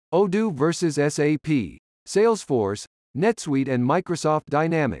Odoo versus SAP, Salesforce, NetSuite and Microsoft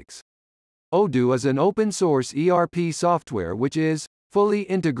Dynamics. Odoo is an open-source ERP software which is fully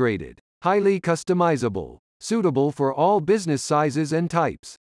integrated, highly customizable, suitable for all business sizes and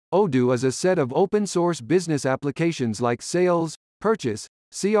types. Odoo is a set of open-source business applications like sales, purchase,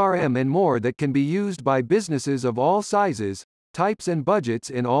 CRM and more that can be used by businesses of all sizes, types and budgets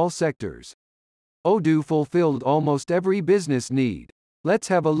in all sectors. Odoo fulfilled almost every business need. Let's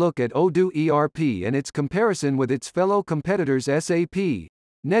have a look at Odoo ERP and its comparison with its fellow competitors SAP,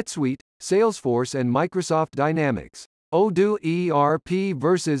 NetSuite, Salesforce and Microsoft Dynamics. Odoo ERP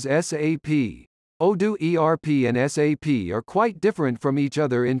versus SAP. Odoo ERP and SAP are quite different from each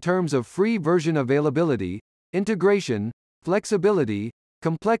other in terms of free version availability, integration, flexibility,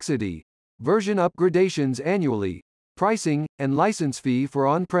 complexity, version upgradations annually, pricing, and license fee for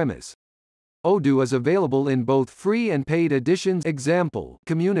on-premise. Odoo is available in both free and paid editions, example,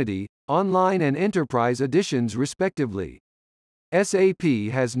 community, online and enterprise editions respectively. SAP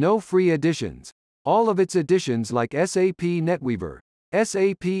has no free editions. All of its editions like SAP NetWeaver,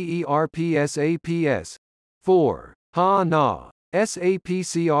 SAP ERP, SAP S/4HANA, SAP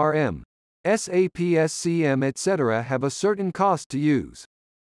CRM, SAP SCM etc. have a certain cost to use.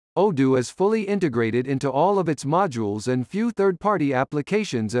 Odoo is fully integrated into all of its modules and few third-party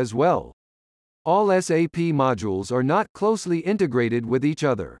applications as well. All SAP modules are not closely integrated with each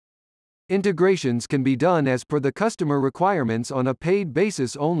other. Integrations can be done as per the customer requirements on a paid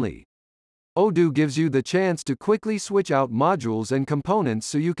basis only. Odoo gives you the chance to quickly switch out modules and components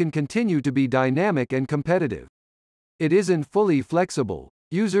so you can continue to be dynamic and competitive. It isn't fully flexible.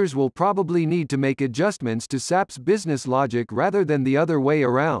 Users will probably need to make adjustments to SAP's business logic rather than the other way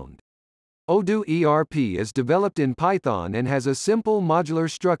around. Odoo ERP is developed in Python and has a simple modular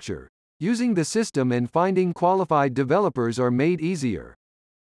structure. Using the system and finding qualified developers are made easier.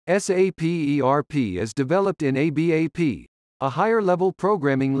 SAP ERP is developed in ABAP, a higher-level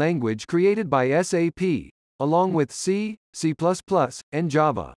programming language created by SAP, along with C, C++, and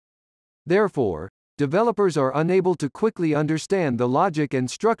Java. Therefore, developers are unable to quickly understand the logic and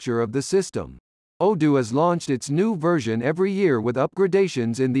structure of the system. Odoo has launched its new version every year with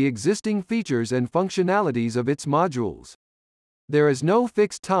upgradations in the existing features and functionalities of its modules. There is no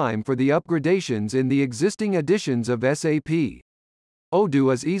fixed time for the upgradations in the existing editions of SAP.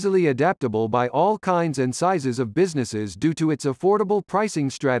 Odoo is easily adaptable by all kinds and sizes of businesses due to its affordable pricing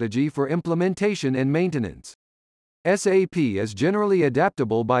strategy for implementation and maintenance. SAP is generally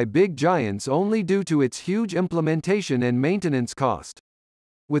adaptable by big giants only due to its huge implementation and maintenance cost.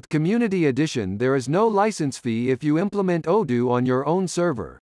 With Community Edition there is no license fee if you implement Odoo on your own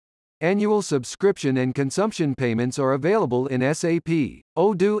server. Annual subscription and consumption payments are available in SAP.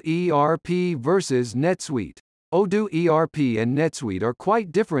 Odoo ERP versus NetSuite. Odoo ERP and NetSuite are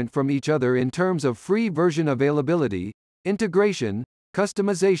quite different from each other in terms of free version availability, integration,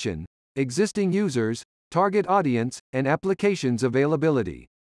 customization, existing users, target audience, and applications availability.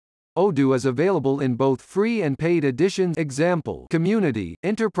 Odoo is available in both free and paid editions, example, community,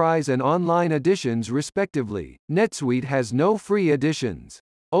 enterprise and online editions respectively. NetSuite has no free editions.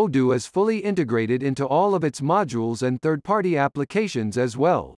 Odoo is fully integrated into all of its modules and third-party applications as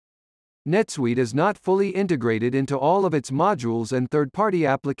well. NetSuite is not fully integrated into all of its modules and third-party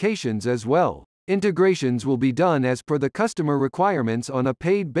applications as well. Integrations will be done as per the customer requirements on a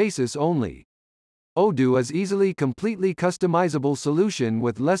paid basis only. Odoo is easily completely customizable solution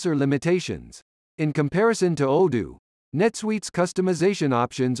with lesser limitations. In comparison to Odoo, NetSuite's customization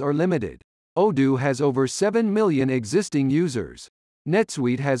options are limited. Odoo has over 7 million existing users.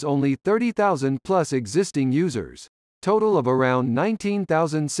 NetSuite has only 30,000 plus existing users. Total of around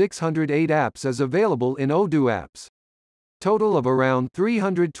 19,608 apps is available in Odoo apps. Total of around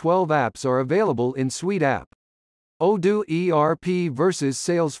 312 apps are available in Suite app. Odoo ERP versus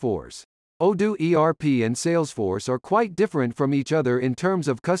Salesforce. Odoo ERP and Salesforce are quite different from each other in terms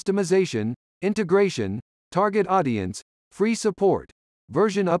of customization, integration, target audience, free support,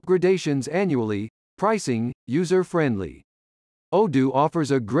 version upgradations annually, pricing, user-friendly. Odoo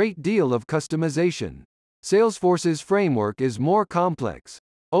offers a great deal of customization. Salesforce's framework is more complex.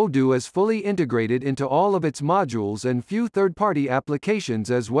 Odoo is fully integrated into all of its modules and few third-party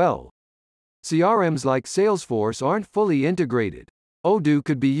applications as well. CRMs like Salesforce aren't fully integrated. Odoo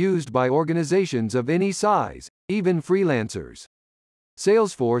could be used by organizations of any size, even freelancers.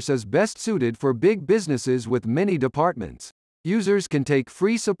 Salesforce is best suited for big businesses with many departments. Users can take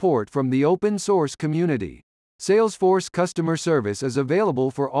free support from the open-source community. Salesforce customer service is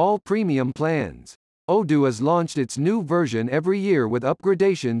available for all premium plans. Odoo has launched its new version every year with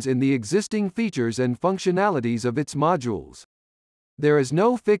upgradations in the existing features and functionalities of its modules. There is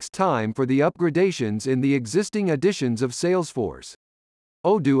no fixed time for the upgradations in the existing editions of Salesforce.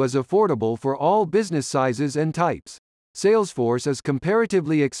 Odoo is affordable for all business sizes and types. Salesforce is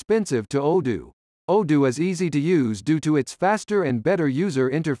comparatively expensive to Odoo. Odoo is easy to use due to its faster and better user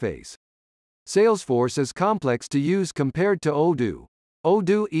interface. Salesforce is complex to use compared to Odoo.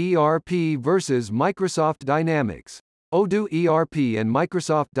 Odoo ERP versus Microsoft Dynamics. Odoo ERP and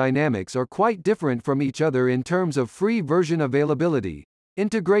Microsoft Dynamics are quite different from each other in terms of free version availability,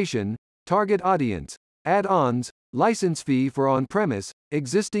 integration, target audience, add-ons, license fee for on-premise,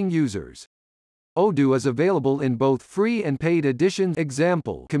 existing users. Odoo is available in both free and paid editions,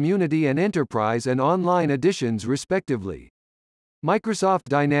 example, Community and Enterprise and online editions respectively. Microsoft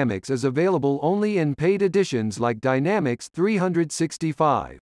Dynamics is available only in paid editions like Dynamics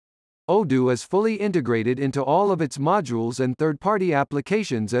 365. Odoo is fully integrated into all of its modules and third-party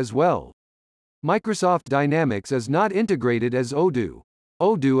applications as well. Microsoft Dynamics is not integrated as Odoo.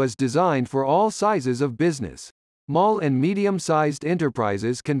 Odoo is designed for all sizes of business. Small and medium-sized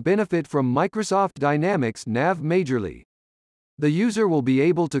enterprises can benefit from Microsoft Dynamics NAV majorly. The user will be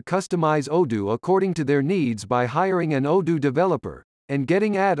able to customize Odoo according to their needs by hiring an Odoo developer and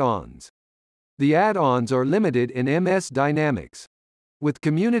getting add-ons. The add-ons are limited in MS Dynamics. With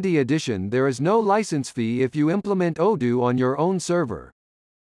Community Edition, there is no license fee if you implement Odoo on your own server.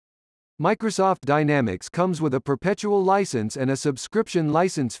 Microsoft Dynamics comes with a perpetual license and a subscription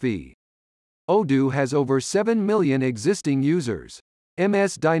license fee. Odoo has over 7 million existing users.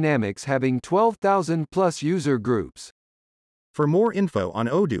 MS Dynamics having 12,000 plus user groups. For more info on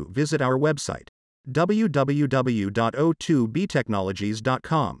Odoo, visit our website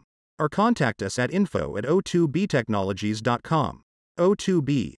www.o2btechnologies.com or contact us at info@o2btechnologies.com.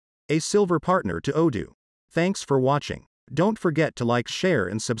 O2B, a silver partner to Odoo. Thanks for watching. Don't forget to like, share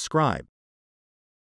and subscribe.